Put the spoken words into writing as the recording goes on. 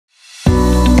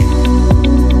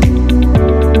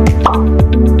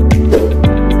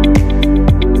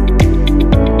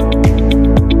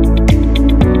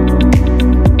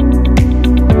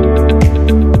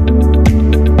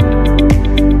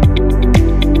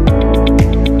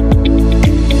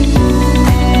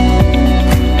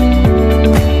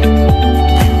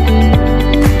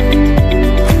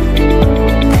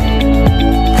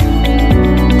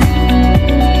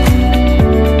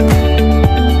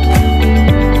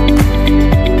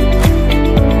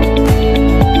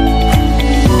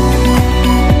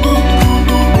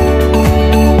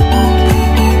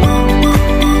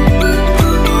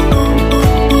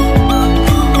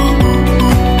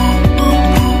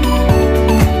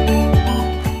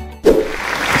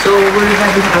we're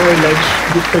having our lunch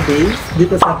today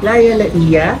dito sa Playa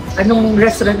Laiya. Anong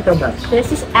restaurant to, ma'am?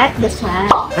 This is at the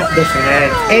Sand. At the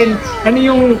Sand. And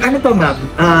ano to, ma'am?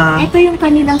 Ito yung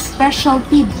kanilang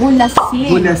specialty,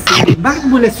 bulasing. Bulasing. Bakit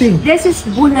bulasing? This is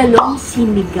bulalong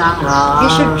sinigang. You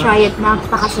should try it.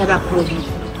 Napakasarap po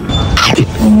dito.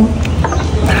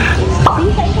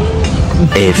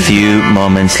 A few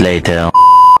moments later.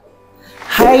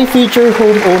 Hi future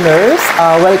homeowners!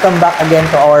 Welcome back again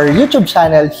to our YouTube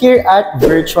channel here at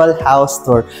Virtual House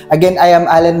Tour. Again, I am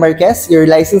Alan Marquez, your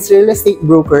licensed real estate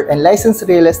broker and licensed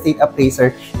real estate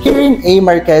appraiser here in A.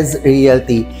 Marquez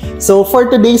Realty. So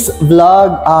for today's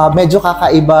vlog, medyo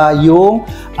kakaiba yung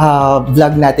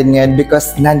vlog natin ngayon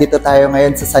because nandito tayo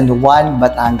ngayon sa San Juan,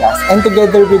 Batangas. And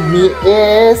together with me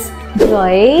is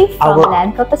Joy from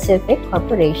Landco Pacific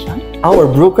Corporation, our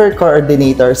broker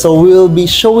coordinator. So we'll be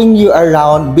showing you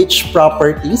around beach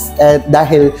properties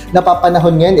dahil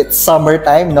napapanahon ngayon, it's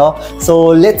summertime, no?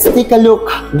 So let's take a look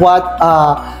what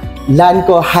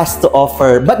Landco has to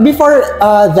offer. But before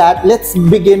that, let's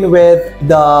begin with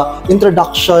the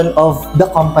introduction of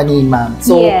the company, ma'am.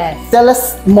 So tell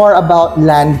us more about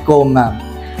Landco,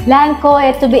 ma'am. Landco,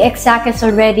 to be exact, is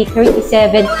already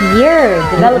 37th year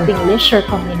developing leisure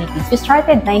communities. We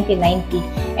started 1990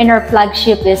 and our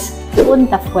flagship is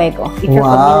Punta Fuego, if you're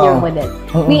familiar with it.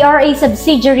 We are a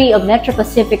subsidiary of Metro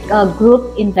Pacific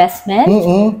Group Investment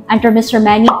under Mr.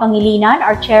 Manny Pangilinan,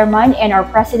 our chairman, and our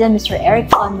president, Mr.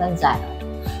 Erickson Manzano.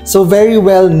 So very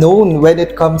well known when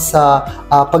it comes sa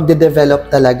pagde-develop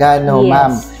talaga, no,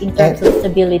 ma'am? Yes, in terms of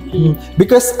stability.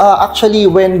 Because actually,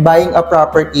 when buying a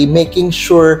property, making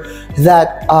sure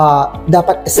that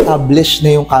dapat established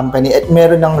na yung company at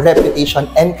meron ng reputation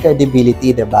and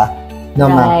credibility, diba? No,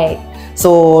 ma'am?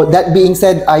 So, that being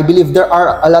said, I believe there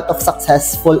are a lot of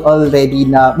successful already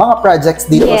na mga projects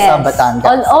dito sa Batangas.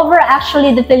 All over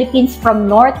actually the Philippines from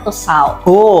north to south.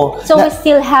 So, we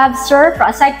still have, sir,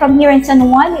 aside from here in San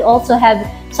Juan, we also have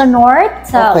sa north,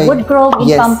 sa Woodgrove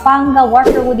in Pampanga,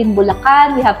 Waterwood in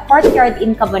Bulacan, we have Courtyard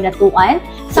in Cabanatuan,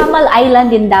 Samal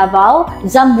Island in Davao,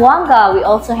 Zamboanga, we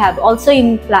also have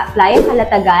yung Playa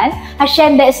Calatagan,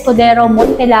 Hacienda Escudero,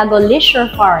 Montelago,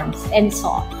 Leisure Farms, and so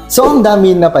on. So, ang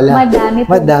dami na pala. Madami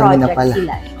na pala.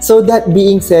 Sila. So, that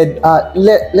being said,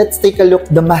 let's take a look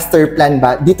the master plan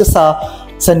ba dito sa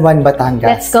San Juan, Batangas.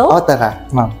 Let's go. O, tara,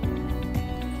 ma'am.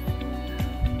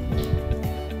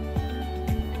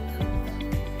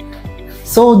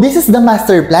 So, this is the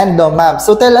master plan, no, ma'am.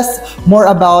 So, tell us more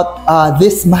about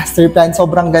this master plan.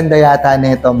 Sobrang ganda yata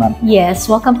nito, ma'am. Yes,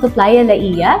 welcome to Playa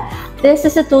Laiya. This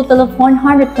is a total of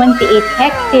 128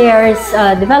 hectares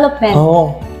development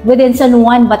within San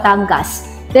Juan, Batangas.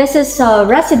 This is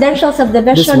residential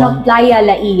subdivision of Playa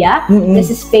Laiya. This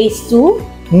is phase 2,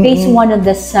 phase 1 on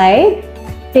the side,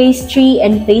 phase 3,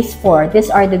 and phase 4.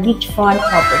 These are the beachfront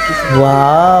properties.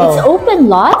 Wow! It's open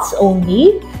lots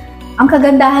only. Ang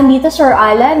kagandahan dito, Sir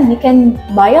Alan, you can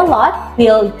buy a lot,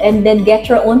 build, and then get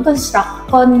your own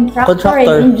contractor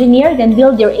and engineer, then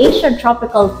build your Asian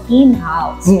tropical theme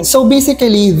house. So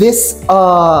basically, these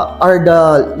are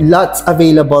the lots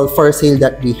available for sale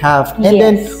that we have. And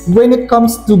then, when it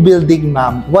comes to building,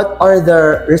 ma'am, what are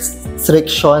the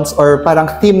restrictions or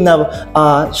parang theme na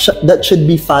that should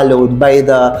be followed by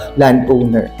the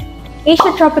landowner?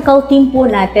 Asian tropical theme po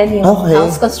natin yung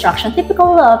house construction.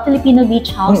 Typical Filipino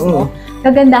beach house, no?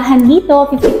 Kagandahan dito,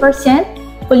 50%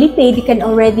 fully paid. You can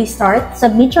already start,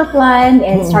 submit your plan,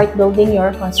 and start building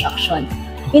your construction.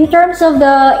 In terms of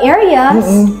the areas,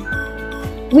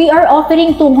 we are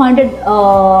offering 200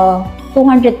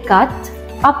 cut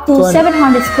up to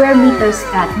 700 square meters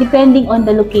cut, depending on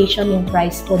the location yung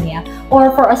price po niya.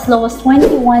 Or for as low as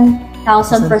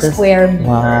 21,000 per square meter.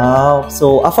 Wow!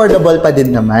 So, affordable pa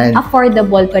din naman.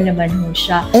 Affordable pa naman ho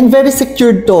siya. And very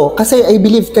secured to. Kasi I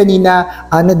believe kanina,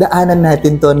 nadaanan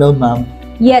natin to, no, ma'am?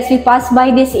 Yes, we passed by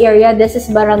this area. This is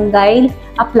Barangay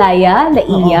Playa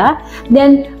Laiya.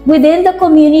 Then, within the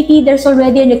community, there's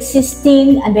already an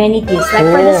existing amenities. Like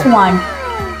for this one,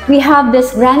 we have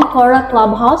this Grand Cora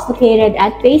Clubhouse located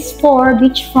at phase 4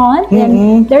 beachfront.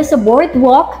 And there's a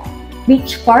boardwalk,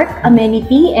 beach park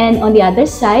amenity, and on the other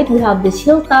side we have this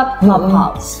hilltop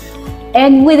clubhouse.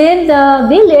 And within the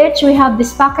village we have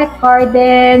this pocket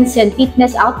gardens and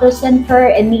fitness outdoor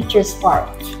center and nature park.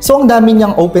 So ang dami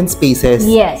niyang open spaces.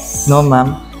 Yes. No,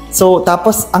 ma'am? So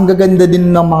tapos ang gaganda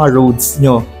din ng mga roads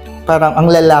nyo. Parang ang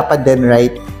lalapad din,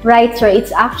 right? Right, sir.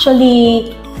 It's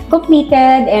actually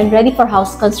completed and ready for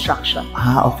house construction.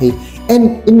 Okay.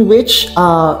 And in which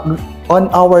on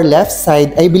our left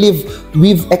side, I believe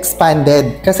we've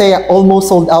expanded kasi almost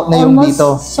sold out na yung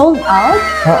dito. Almost sold out.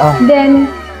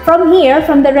 Then From here,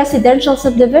 from the residential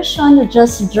subdivision, you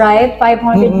just drive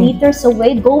 500 meters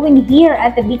away, going here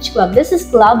at the beach club. This is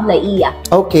Club Laiya.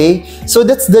 Okay, so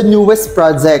that's the newest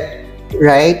project,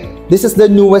 right? This is the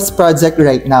newest project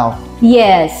right now.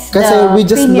 Yes. Kasi we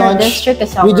just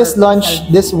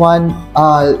launched this one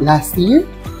last year.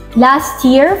 Last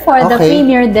year for the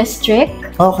Premier District.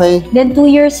 Okay. Then 2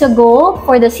 years ago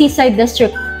for the Seaside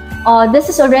District. This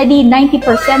is already 90%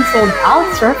 sold out,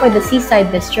 sir, for the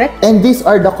Seaside District. And these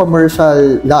are the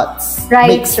commercial lots.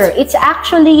 Right, sir. It's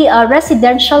actually a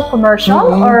residential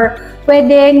commercial or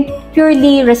pwedeng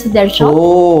purely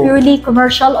residential, purely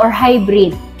commercial or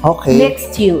hybrid. Okay.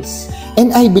 Mixed use.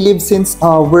 And I believe since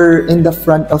we're in the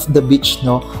front of the beach,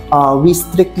 no, we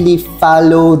strictly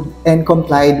followed and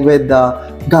complied with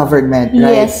the government,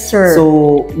 right? Yes, sir.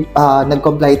 So,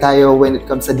 nag-comply tayo when it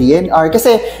comes sa DNR.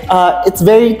 Kasi it's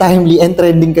very timely and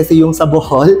trending kasi yung sa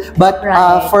Bohol. But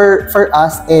for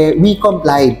us, we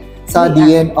complied sa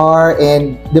DNR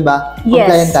and, di ba,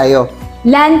 compliant tayo.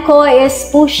 Landco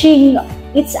is pushing.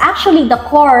 It's actually the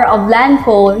core of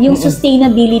Landco, yung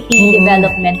sustainability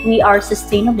development. We are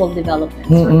sustainable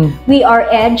development. We are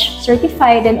EDGE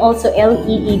certified and also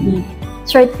LEED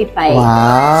certified.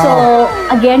 Wow. So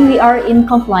again, we are in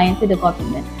compliance with the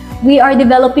government. We are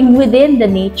developing within the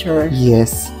nature.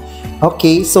 Yes.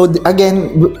 Okay, so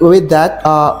again, with that,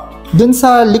 dun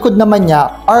sa likod naman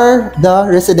niya are the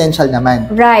residential naman.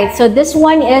 Right. So this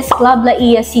one is Club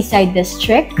Laiya Seaside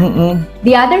District.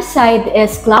 The other side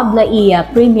is Club Laiya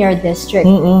Premier District.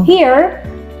 Here,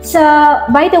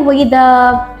 by the way,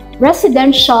 the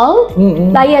residential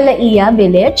Laiya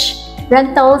Village,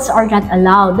 rentals are not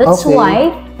allowed. That's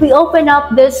why we open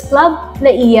up this Club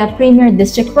Laiya Premier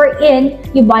District wherein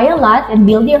you buy a lot and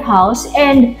build your house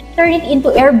and turn it into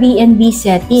Airbnb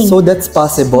setting. So that's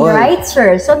possible. Right,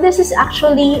 sir. So this is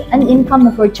actually an income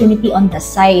opportunity on the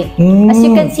site. As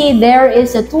you can see, there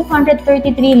is a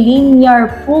 233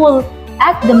 linear pool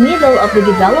at the middle of the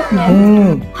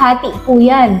development. Hati po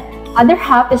yan. Other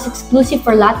half is exclusive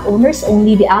for lot owners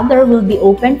only. The other will be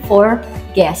open for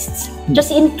guests.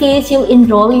 Just in case you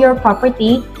enroll your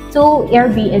property to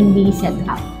Airbnb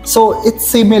setup. So it's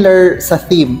similar sa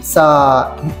theme,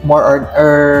 sa more on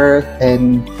earth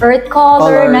and earth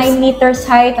color, 9 meters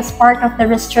height as part of the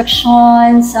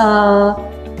restrictions.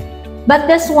 But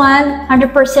this one,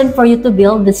 100% for you to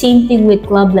build. The same thing with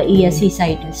Club Laiya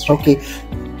Seaside District. Okay.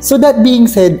 So that being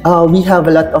said, we have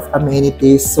a lot of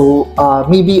amenities. So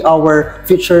maybe our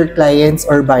future clients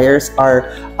or buyers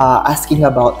are asking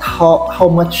about how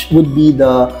much would be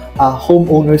the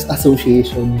homeowners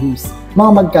association dues.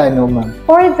 Mga magkano, ma'am?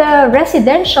 For the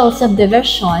residential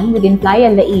subdivision within Playa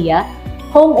Laiya,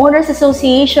 homeowners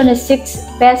association is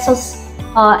 6 pesos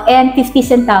and 50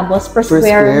 centavos per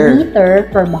square meter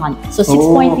per month. So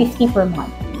 6.50 per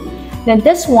month. Then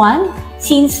this one,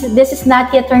 since this is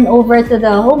not yet turned over to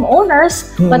the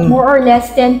homeowners, but more or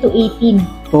less 10 to 18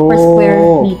 per square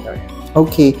meter.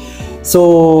 Okay.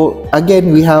 So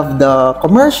again, we have the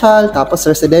commercial, tapos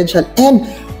residential, and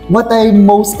what I'm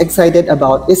most excited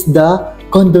about is the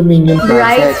condominium project.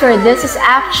 Right, sir. This is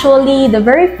actually the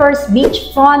very first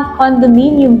beachfront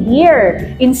condominium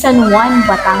here in San Juan,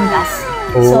 Batangas.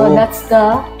 So that's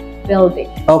the building.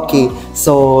 Okay.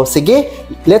 So sige,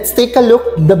 let's take a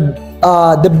look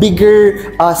the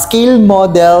bigger scale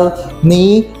model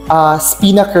ni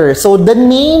Spinnaker. So the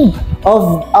name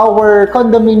of our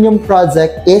condominium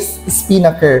project is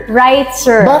Spinnaker. Right,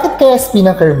 sir. Bakit kaya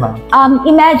Spinnaker, ma'am?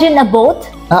 Imagine a boat.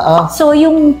 So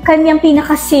yung kanyang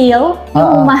pinaka-sail, yung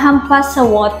umahampas sa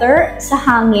water, sa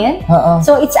hangin.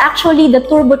 So it's actually the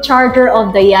turbocharger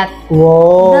of the yacht.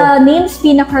 Wow. The name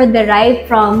Spinnaker derived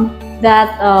from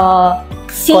that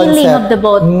sailing of the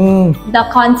boat, the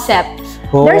concept.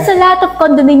 There's a lot of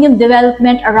condominium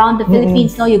development around the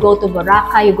Philippines. No, you go to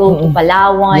Boracay, you go to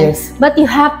Palawan, but you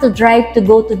have to drive to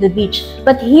go to the beach.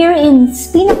 But here in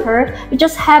Spinnaker, you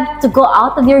just have to go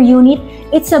out of your unit.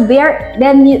 It's a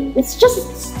it's just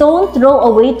a stone throw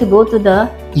away to go to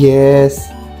the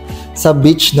sa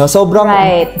beach, no? Sobrang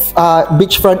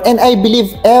beachfront, and I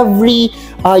believe every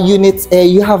units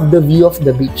you have the view of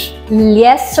the beach.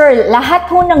 Yes, sir. Lahat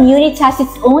ho ng units has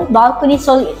its own balcony,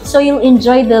 so you'll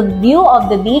enjoy the view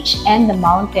of the beach and the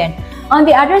mountain. On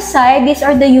the other side, these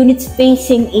are the units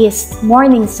facing east,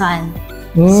 morning sun.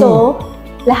 So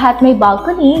lahat may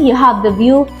balcony. You have the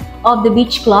view of the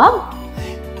beach club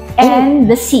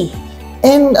and the sea.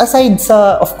 And aside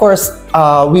sa, of course,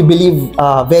 we believe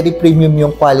very premium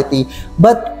yung quality.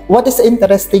 But what is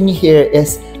interesting here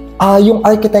is yung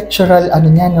architectural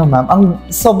niya, no, ma'am? Ang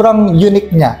sobrang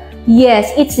unique niya. Yes,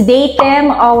 it's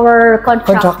Datem, our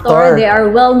contractor. They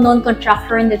are well-known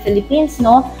contractor in the Philippines,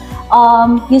 no?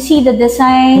 You see the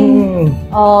design,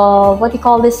 what you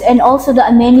call this, and also the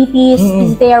amenities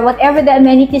is there. Whatever the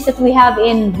amenities that we have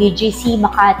in BGC,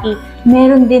 Makati,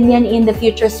 meron din yan in the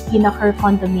future 𝐓𝐇𝐄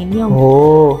Condominium.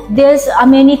 Oh. These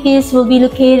amenities will be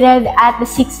located at the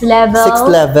 6th level. 6th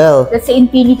level. That's the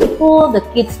infinity pool, the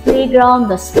kids playground,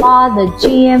 the spa, the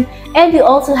gym, and we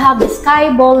also have the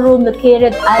sky ballroom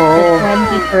located at the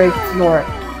 23rd floor.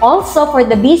 Also, for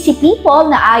the busy people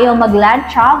na ayaw mag-land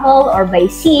travel or by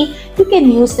sea, you can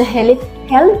use the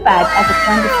helipad at the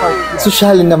 24th floor.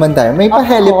 Sosyalin naman tayo. May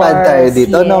pa-helipad tayo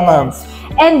dito, yes. no ma'am?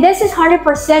 And this is 100%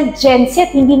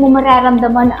 genset. Hindi mo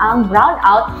mararamdaman ang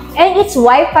brownout. And it's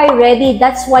Wi-Fi ready.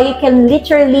 That's why you can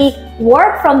literally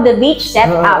work from the beach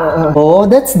setup. Oh,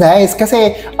 that's nice.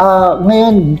 Kasi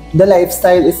ngayon, the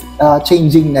lifestyle is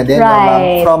changing na din.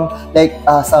 Right. From like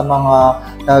sa mga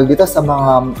dito sa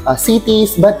mga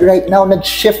cities, but right now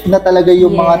nag-shift na talaga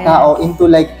yung mga tao into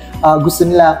like gusto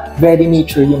nila very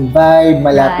nature yung vibe,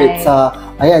 malapit sa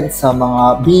sa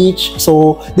mga beach.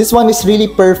 So this one is really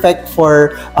perfect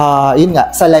for yun nga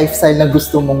sa lifestyle na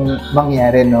gusto mong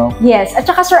mangyari, no? Yes. At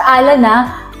saka Sir Alan,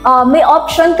 may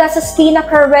option ka sa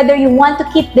𝐓𝐇𝐄 whether you want to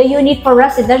keep the unit for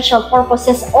residential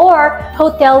purposes or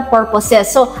hotel purposes.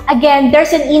 So again,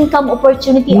 there's an income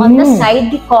opportunity on the side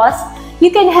because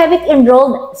you can have it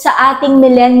enrolled sa ating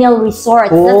Millennial Resort.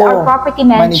 That's our property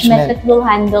management that will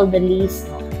handle the lease.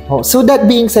 Oh, so that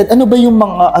being said, ano ba yung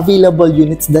mga available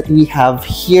units that we have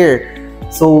here?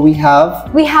 So we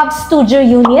have studio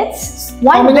units,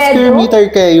 how many square bedroom. meter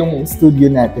kaya yung studio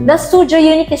natin? The studio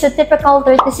unit is a typical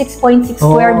 36.6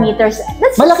 square meters.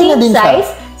 That's malaki the same size.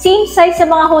 Same size sa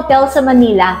mga hotel sa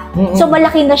Manila. So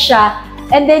malaki na siya.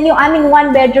 And then yung aming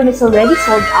 1 bedroom is already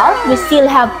sold out. We still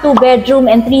have 2 bedroom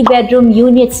and 3 bedroom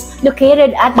units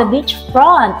located at the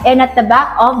beachfront and at the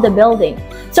back of the building.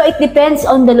 So it depends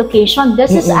on the location.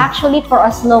 This is actually for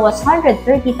as low as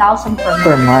 130,000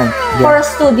 per month. For a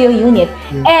studio unit.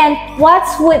 And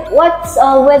what's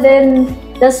within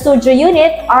the studio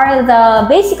unit are the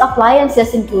basic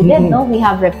appliances included. No, we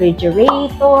have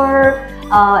refrigerator,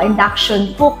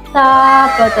 induction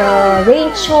cooktop,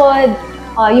 range hood.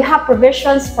 You have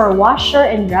provisions for washer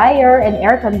and dryer and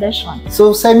air condition.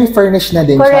 So semi-furnished na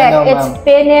din siya. Correct. No, it's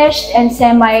finished and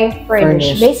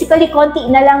semi-furnished. Basically,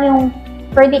 konti na lang yung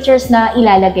furnitures na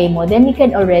ilalagay mo, then you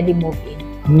can already move in.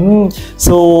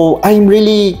 So, I'm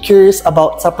really curious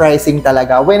about sa pricing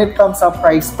talaga. When it comes sa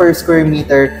price per square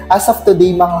meter, as of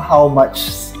today, mga how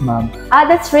much, ma'am?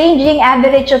 That's ranging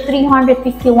average of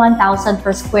 351,000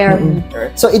 per square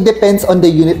meter. So, it depends on the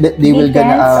unit that they will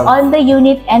gonna... Depends on the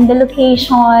unit and the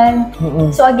location.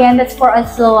 So, again, that's for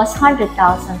as low as 100,000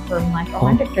 per month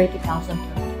or 130,000 per month.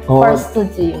 For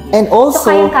studio unit. And also,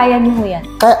 so kayang-kaya mo yan.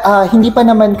 Hindi pa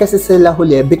naman kasi sila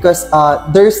huli because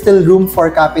there's still room for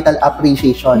capital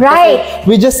appreciation. Right. Kasi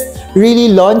we just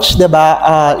really launched, diba,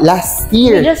 last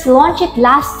year. We just launched it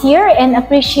last year and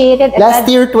appreciated it. Last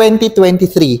year,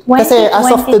 2023. Kasi as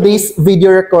of today's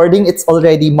video recording, it's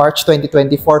already March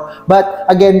 2024. But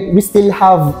again, we still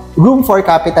have room for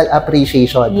capital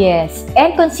appreciation. Yes.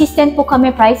 And consistent po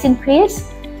kami price increase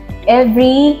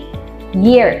every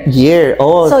year.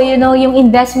 Oh. So, you know, yung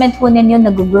investment po ninyo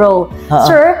nag-grow.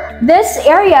 Sir, this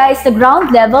area is the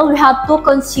ground level. We have 2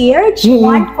 concierge,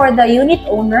 one for the unit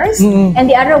owners, and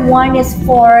the other one is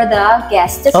for the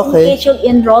guests. Just in case you'll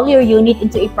enroll your unit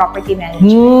into a property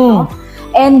management. No?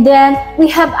 And then,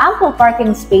 we have ample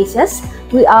parking spaces.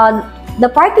 The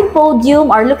parking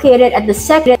podium are located at the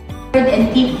 2nd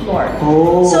and 10th floor.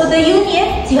 So, the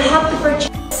unit, you have to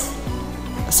purchase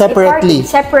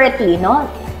separately,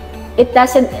 no? It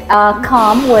doesn't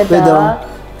come with the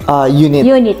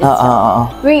unit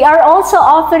itself. We are also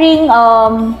offering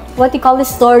what you call the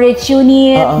storage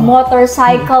unit,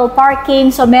 motorcycle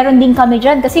parking. So meron din kami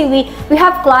dyan kasi we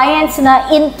have clients na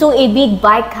into a big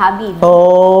bike cabin.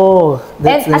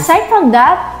 And aside from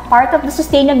that, part of the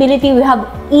sustainability, we have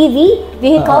EV,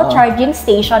 vehicle charging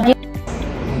station.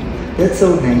 That's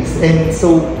so nice and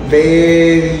so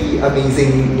very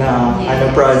amazing na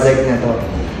project na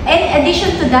to. In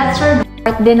addition to that, sir,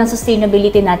 part din ng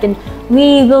sustainability natin,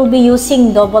 we will be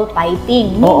using double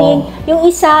piping. Meaning, yung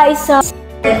isa is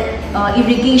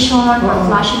irrigation or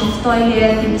flushing of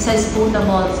toilet, yung isa is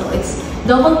potable. So, it's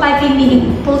double piping,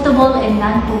 meaning potable and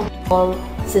non-potable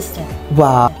system.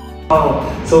 Wow!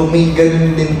 So, may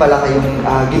ganun din pala kayong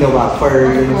ginawa for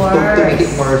to make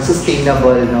it more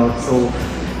sustainable, no? So,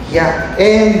 yeah.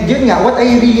 And yun nga, what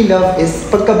I really love is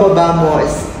pagkababa mo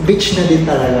is beach na din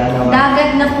talaga. No?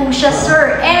 Dagat na po siya,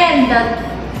 sir. And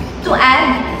to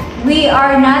add, We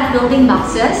are not building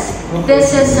boxes.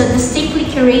 This is distinctly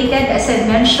curated, as I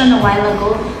mentioned a while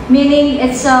ago, meaning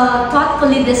it's a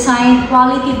thoughtfully designed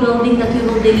quality building that we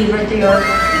will deliver to your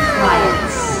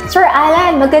clients. Sir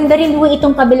Alan, maganda rin po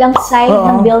itong kabilang side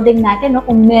ng building natin. No?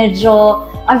 Kung medyo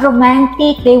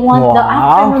romantic, they want the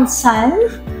afternoon sun.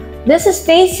 This is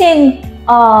facing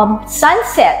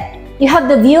sunset. You have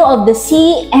the view of the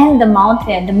sea and the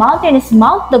mountain. The mountain is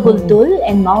Mount Daguldul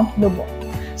and Mount Lubog.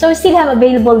 So we still have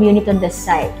available unit on this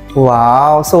side.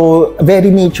 Wow! So, very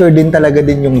nature din talaga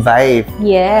din yung vibe.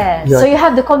 Yes. So you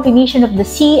have the combination of the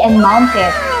sea and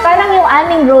mountain. Parang yung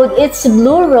aming road, it's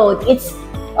blue road. It's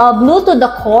blue to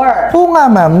the core. Oo nga,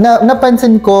 ma'am.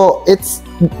 Napansin ko, it's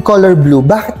color blue.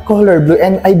 Bakit color blue?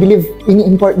 And I believe,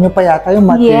 ini-import nyo pa yata yung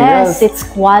materials. Yes, it's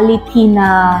quality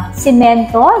na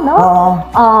semento, no?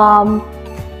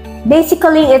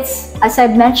 Basically, it's, as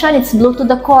I've mentioned, it's blue to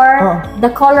the core,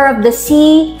 the color of the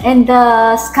sea, and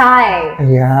the sky.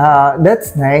 Yeah,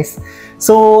 that's nice.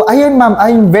 So, ayun ma'am,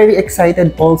 I'm very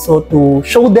excited also to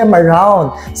show them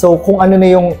around. So, kung ano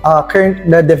na yung current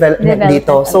development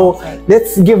dito. So,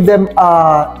 let's give them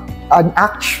an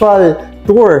actual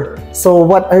tour. So,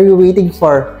 what are you waiting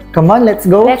for? Come on, let's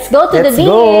go. Let's go to the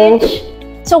beach.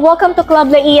 So, welcome to Club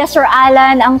Laiya, Sir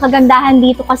Alan. Ang kagandahan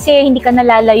dito kasi hindi ka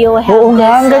nalalayo. Oo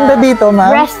nga, ang ganda dito,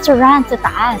 ma'am. Restaurant sa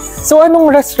taas. So,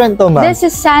 anong restaurant to, ma'am? This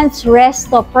is Sans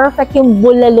Resto. Perfect yung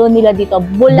bulalo nila dito.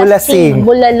 Bulasing.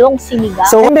 Bulalong sinigang.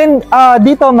 So, and then,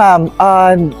 dito, ma'am,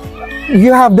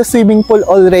 you have the swimming pool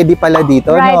already pala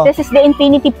dito, right, no? This is the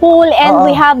infinity pool and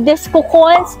we have this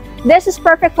cocoons. This is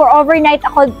perfect for overnight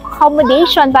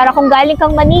accommodation para kung galing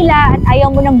kang Manila at ayaw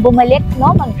mo nang bumalik,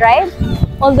 no? Mag-drive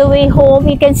all the way home,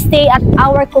 you can stay at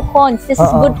our cocoons. This is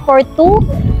good for two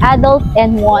adults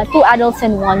and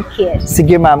one kid.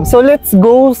 Sige, ma'am. So, let's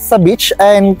go sa beach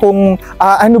and kung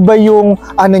ano ba yung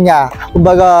ano niya,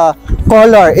 kumbaga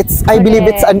color. It's I believe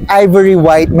it's an ivory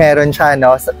white meron siya,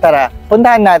 no? So, tara,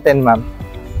 puntahan natin, ma'am.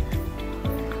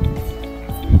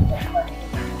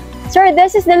 Sir,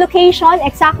 this is the location,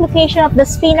 exact location of the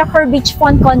Spinnaker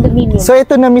Beachfront Condominium. So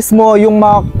ito na mismo yung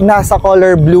mga nasa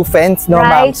color blue fence, no,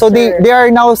 ma'am? So they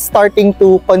are now starting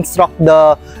to construct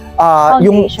the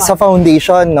yung sa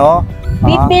foundation, no?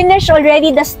 We finished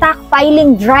already the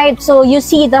stockpiling drive, so you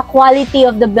see the quality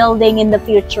of the building in the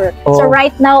future. So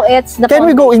right now it's the Can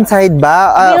we go inside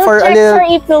ba? We'll For check, a little... sir,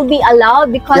 if will be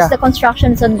allowed because the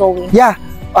construction is ongoing. Yeah.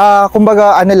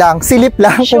 Kumbaga ano lang, silip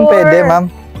lang kung pwede,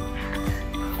 ma'am.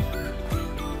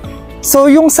 So,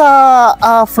 yung sa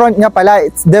front niya pala,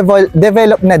 it's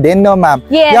developed na din, no, ma'am?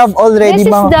 Yes. You have already this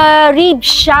is the rib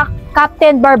shack,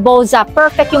 Captain Barboza.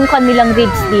 Perfect yung kanilang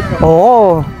ribs dito.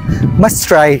 Oh, must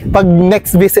try pag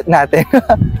next visit natin.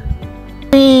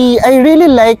 I really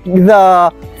like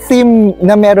the theme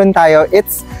na meron tayo.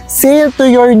 It's sail to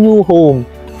your new home.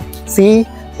 See?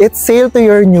 It's sail to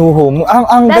your new home.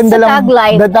 Ang That's ganda the lang.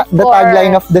 tagline. The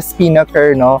tagline of the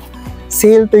Spinnaker, no?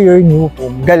 Sail to your new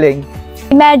home. Galing.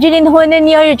 Imagine ho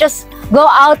ninyo, you just go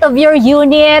out of your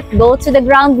unit, go to the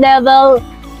ground level.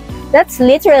 That's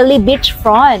literally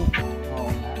beachfront.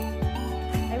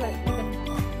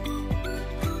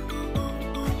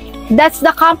 That's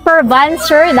the camper van,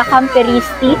 sir, the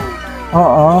camperisti.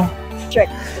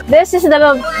 This is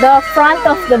the front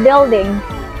of the building.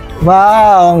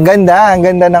 Wow, ang ganda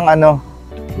ng ano.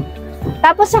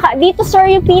 Tapos dito, sir,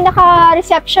 yung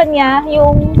pinaka-reception niya,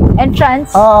 yung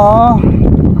entrance.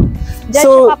 Diyan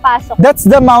so, that's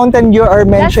the mountain you are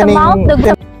mentioning. That's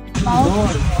the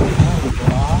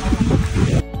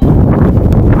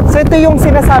So, ito yung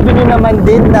sinasabi niyo naman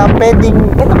din na pwedeng,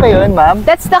 ito ba yun, ma'am?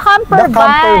 That's the camper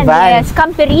van. Yes,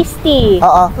 camperisti.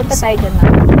 Punta tayo dyan,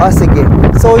 ma'am. Sige.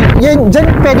 So, dyan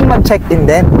pwedeng mag-check-in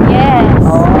din? Yes.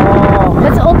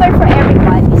 That's open for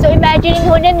everybody. So, imagine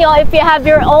ho ninyo, if you have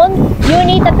your own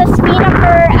unit at the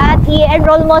Spinnaker at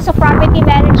i-enroll mo sa property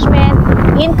management,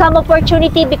 income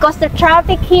opportunity because the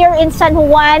traffic here in San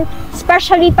Juan,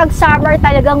 especially pag summer,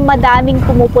 talagang madaming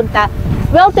pumupunta.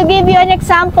 Well, to give you an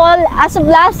example, as of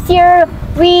last year,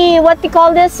 we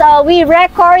recorded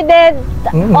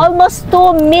almost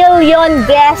 2 million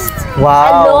guests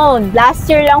alone. Last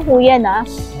year lang ho yan,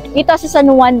 Ito sa San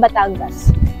Juan,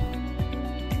 Batangas.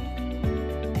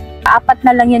 4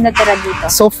 na lang yung natira dito.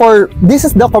 So this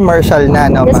is the commercial na,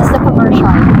 no? This is the commercial.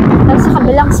 Tapos sa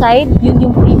kabilang side, yun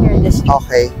yung premier district.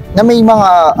 Okay. Na may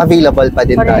mga available pa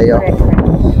din tayo. Correct.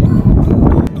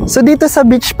 So dito sa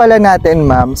beach pala natin,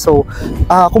 ma'am. So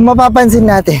kung mapapansin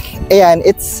natin, ayan,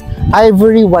 it's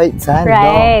ivory white sand.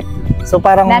 Right. No? So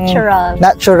parang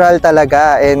natural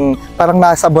talaga, and parang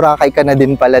nasa Boracay ka na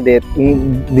din pala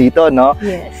dito, no?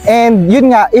 Yes. And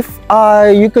yun nga, if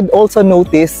you could also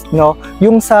notice, no,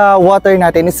 yung sa water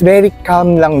natin is very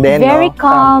calm lang din, Very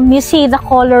calm. You see the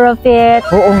color of it.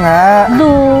 Oo nga.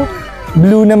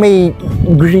 Blue Na may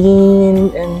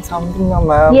green and something na,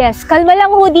 ma'am. Yes, kalma lang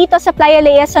ho dito sa Playa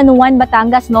Laiya, San Juan,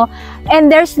 Batangas, no?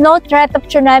 And there's no threat of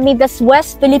tsunami. This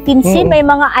West Philippine Sea, may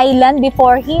mga island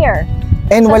before here.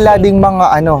 And wala ding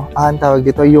mga tawag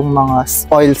dito, yung mga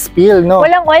oil spill, no?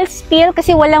 Walang oil spill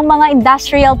kasi walang mga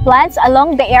industrial plants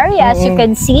along the area, as you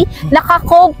can see.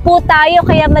 Naka-cove po tayo,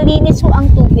 kaya malinis ho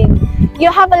ang tubig. You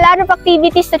have a lot of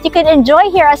activities that you can enjoy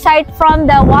here aside from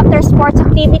the water sports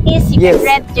activities. You can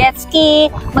rent jet ski,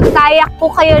 mag-kayak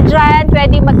po kayo dyan,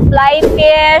 pwede mag-fly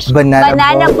fish,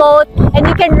 banana boat, and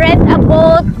you can rent a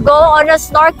boat, go on a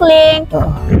snorkeling.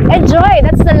 Enjoy!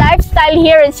 That's the lifestyle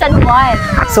here in San Juan.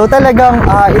 So talagang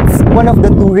it's one of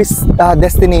the tourist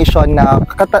destination na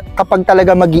kapag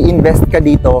talaga mag-i-invest ka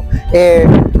dito,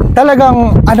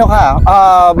 talagang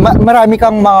marami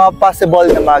kang mga possible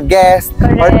na mga guests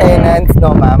or tenants,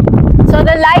 no, ma'am? So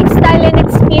the lifestyle and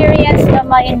experience na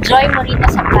ma-enjoy mo rito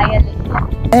sa Playa Laiya.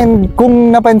 And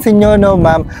kung napansin nyo, no,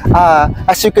 ma'am,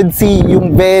 as you could see,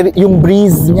 yung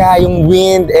breeze niya, yung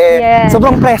wind,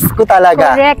 sobrang presko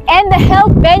talaga. Correct. And the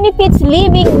health benefits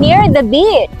living near the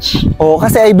beach. Oh,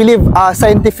 kasi I believe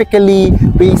scientifically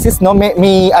basis, no,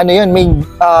 may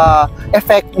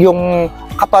effect yung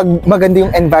kapag maganda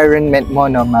yung environment mo,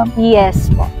 no, ma'am? Yes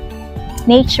po.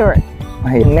 Nature.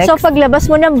 Okay, next. So paglabas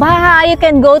mo ng bahay, you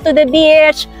can go to the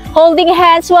beach, holding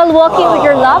hands while walking with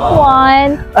your loved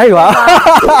one. Ay, wow!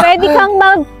 Pwede kang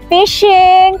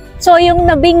mag-fishing. So yung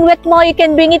nabingwit mo, you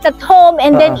can bring it at home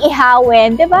and then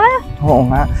ihawin, di ba? Oo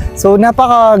nga. So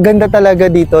napakaganda talaga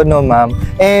dito, no, ma'am?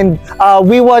 And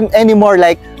we want any more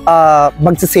like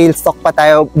magsa-sale stock pa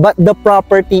tayo, but the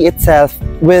property itself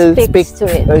will speak to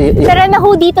it. Tara na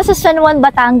ho dito sa San Juan,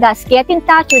 Batangas. Get in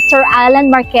touch with Sir Alan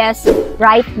Marquez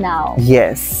right now.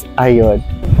 Yes, ayun.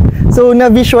 So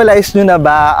na-visualize nyo na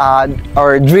ba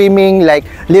or dreaming like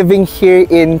living here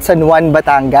in San Juan,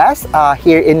 Batangas,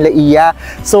 here in Laiya?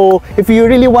 So if you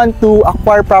really want to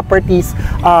acquire properties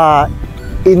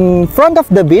in front of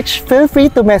the beach, feel free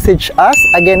to message us.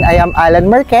 Again, I am Alan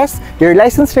Marquez, your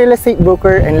licensed real estate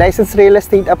broker and licensed real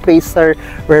estate appraiser.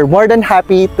 We're more than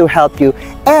happy to help you.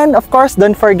 And of course,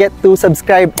 don't forget to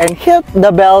subscribe and hit the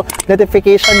bell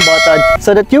notification button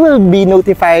so that you will be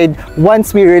notified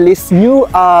once we release new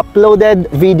uploaded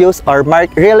videos or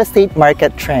real estate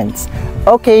market trends.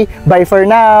 Okay, bye for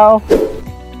now!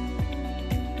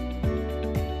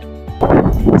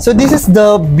 So this is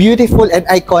the beautiful and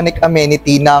iconic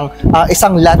amenity ng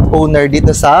isang lot owner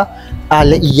dito sa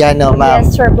Laiya, no, ma'am?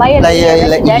 Yes, sir. Playa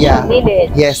Laiya.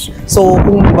 Yes. So,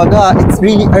 kumbaga, it's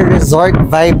really a resort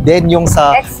vibe din yung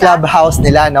sa clubhouse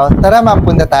nila, no? Tara, ma'am,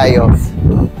 punta tayo.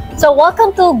 So,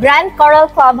 welcome to Grand Coral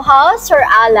Clubhouse, Sir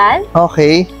Alan.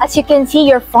 Okay. As you can see,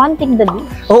 you're fronting the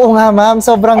beach. Oo nga, ma'am.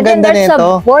 Sobrang ganda nito. And then there's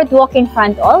a boardwalk in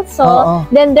front also.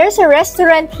 Then there's a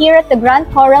restaurant here at the Grand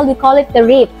Coral. We call it the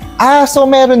Reef. So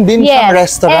meron din siyang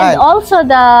restaurant. And also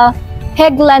the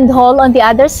Hegland Hall on the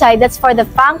other side. That's for the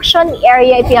function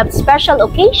area. If you have special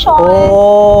occasion,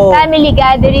 family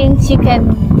gatherings, you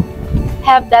can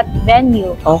have that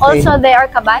venue. Also, there are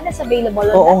cabanas available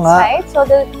on that side. So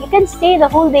you can stay the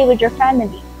whole day with your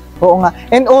family. Oo nga.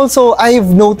 And also,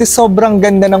 I've noticed sobrang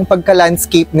ganda ng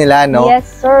pagka-landscape nila, no? Yes,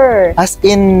 sir. As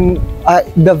in,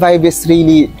 the vibe is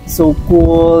really so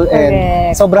cool.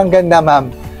 And sobrang ganda, ma'am.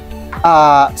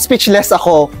 Speechless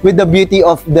ako with the beauty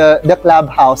of the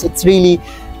clubhouse. It's really,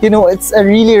 you know, it's a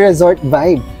really resort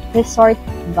vibe. Resort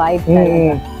vibe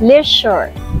talaga. Leisure.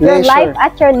 Your life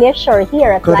at your leisure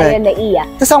here at Playa Laiya.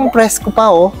 Tapos ang presko pa,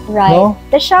 Right. No?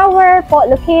 The shower po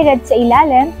located sa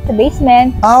ilalim, sa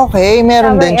basement. Okay.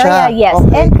 Meron din siya. Yes.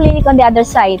 And clinic on the other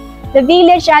side. The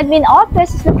village admin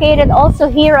office is located also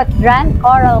here at Grand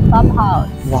Coral Clubhouse.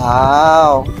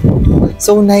 Wow.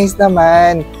 So nice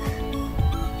naman.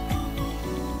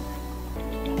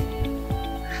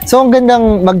 So, ang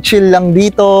gandang mag-chill lang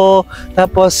dito.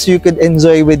 Tapos, you could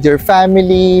enjoy with your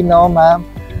family, no, ma'am?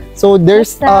 So,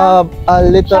 there's a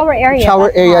little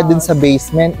shower area dun sa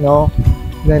basement, no?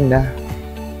 Ganda.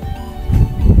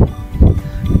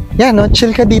 Yan, no?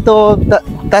 Chill ka dito.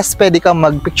 Tapos, pwede kang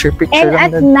mag-picture-picture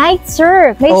lang. And at night,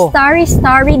 sir, may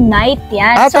starry night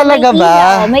yan. So, talaga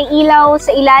ba? May ilaw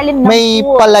sa ilalim ng pool. May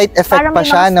pa-light effect pa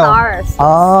siya, no? Stars.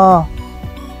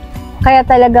 Kaya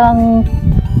talagang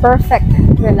perfect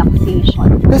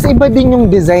relaxation. Tapos iba din yung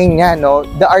design niya, no?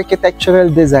 The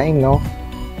architectural design, no?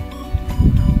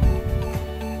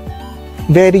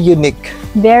 Very unique.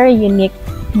 Very unique,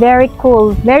 very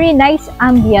cool, very nice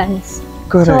ambience.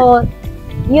 Correct. So,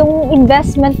 yung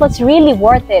investment was really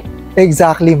worth it.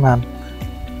 Exactly, ma'am.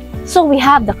 So we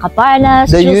have the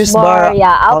cabanas, The juice juice bar,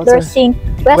 yeah, outdoor outside- sink,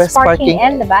 west parking,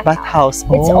 and the back house.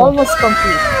 It's almost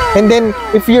complete. And then,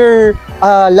 if your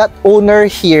lot owner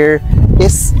here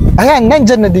is, ayan,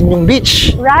 nandyan na din yung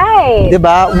beach. Right.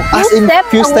 Diba? As in,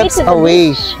 few steps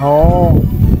away. Oh.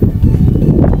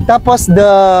 Tapos,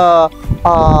 the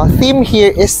theme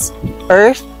here is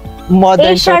Earth,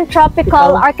 modern Asian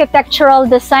tropical architectural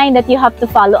design that you have to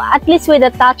follow, at least with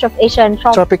a touch of Asian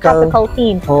tropical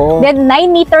theme. Oh. Then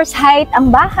 9 meters height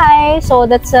ang bahay, so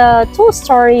that's a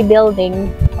 2-story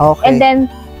building. Okay. And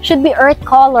then should be earth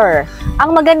color.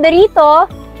 Ang maganda rito,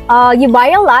 you buy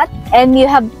a lot and you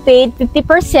have paid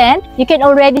 50%. You can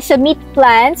already submit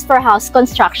plans for house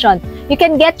construction. You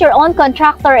can get your own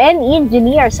contractor and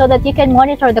engineer so that you can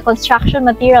monitor the construction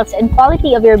materials and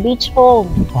quality of your beach home.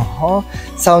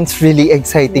 Sounds really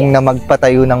exciting na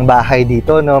magpatayo ng bahay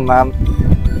dito, no, ma'am?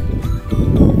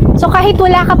 So kahit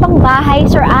wala ka pang bahay,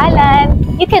 Sir Alan,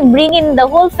 you can bring in the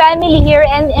whole family here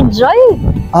and enjoy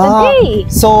the day.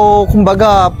 So,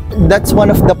 kumbaga, that's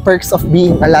one of the perks of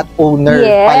being a lot owner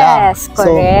pala. Yes,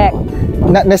 correct.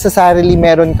 So, necessarily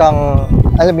meron kang,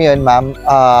 alam mo yun, ma'am,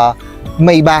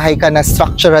 may bahay ka na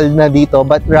structural na dito,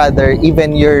 but rather,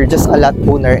 even you're just a lot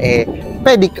owner,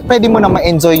 pwede mo na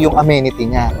ma-enjoy yung amenity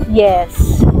niya. Yes.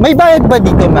 May bayad ba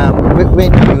dito, ma'am,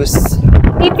 when you use?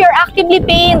 If you're actively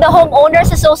paying the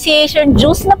Homeowners Association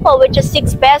dues na po, which is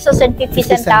 6 pesos and 50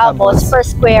 centavos per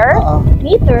square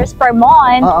meters per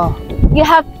month, you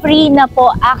have free na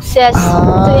po access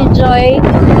to enjoy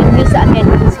and use the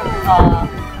amenities of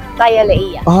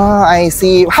Laiya. I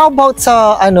see. How about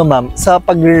sa, ma'am, sa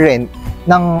pag-rent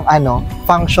ng,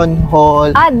 function hall?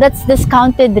 That's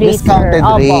discounted rate, Discounted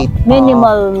sir. rate.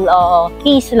 Minimal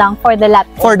fees lang for the lot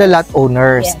owners. For the lot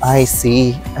owners. Yes. I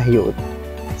see. Ayun.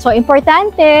 So,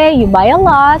 importante, you buy a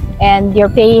lot and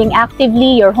you're paying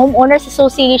actively your Homeowners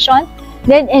Association,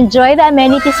 then enjoy the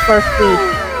amenities for free.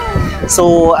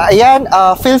 So, ayan,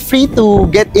 feel free to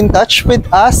get in touch with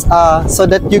us so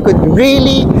that you could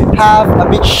really have a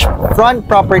beachfront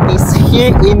properties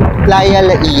here in Playa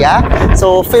Laiya.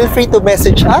 So, feel free to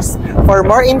message us for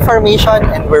more information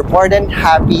and we're more than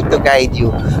happy to guide you.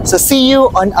 So, see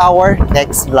you on our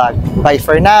next vlog. Bye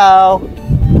for now!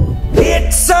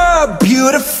 It's a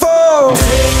beautiful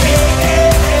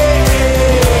day.